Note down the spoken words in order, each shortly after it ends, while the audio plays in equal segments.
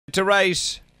to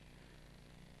race.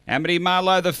 Amity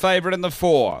Marlowe, the favourite in the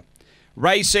 4.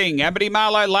 Racing, Amity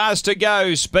Marlowe last to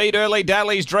go. Speed early,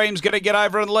 Daly's Dream's going to get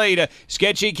over and lead.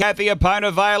 Sketchy Cathy,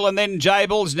 Epona Vale, and then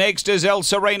Jables. Next is El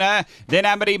Serena. Then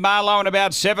Amity Marlowe and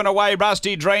about 7 away.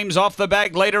 Rusty Dreams off the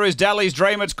back. Leader is Daly's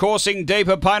Dream. It's coursing deep.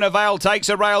 Epona Vale takes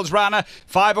a rails runner.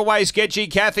 5 away, Sketchy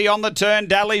Cathy on the turn.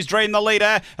 Daly's Dream the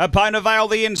leader. Epona Vale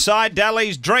the inside.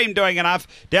 Daly's Dream doing enough.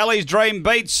 Daly's Dream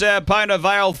beats Epona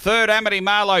Vale. 3rd, Amity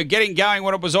Marlowe getting going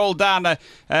when it was all done.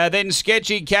 Then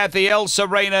Sketchy Cathy, El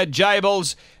Serena, Jables,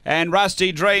 and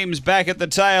Rusty Dreams back at the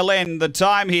tail end. The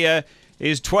time here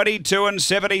is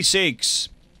 22:76.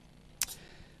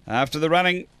 After the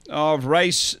running of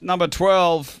race number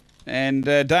 12, and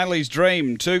Daly's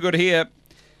Dream, too good here,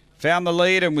 found the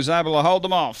lead and was able to hold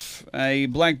them off. A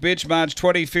Black Bitch, March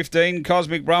 2015,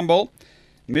 Cosmic Rumble.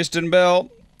 Miston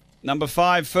Bell, number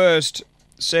 5 first.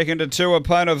 Second to 2,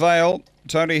 Epona Vale.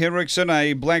 Tony Henriksen,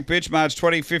 a Black Bitch, March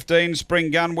 2015, Spring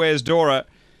Gun, Where's Dora?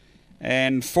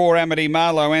 And 4, Amity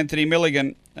Marlowe, Anthony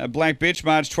Milligan, a Black Bitch,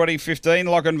 March 2015,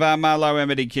 Lochinvar Marlowe,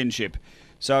 Amity Kinship.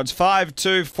 So it's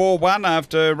 5-2-4-1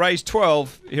 after race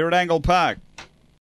 12 here at Angle Park.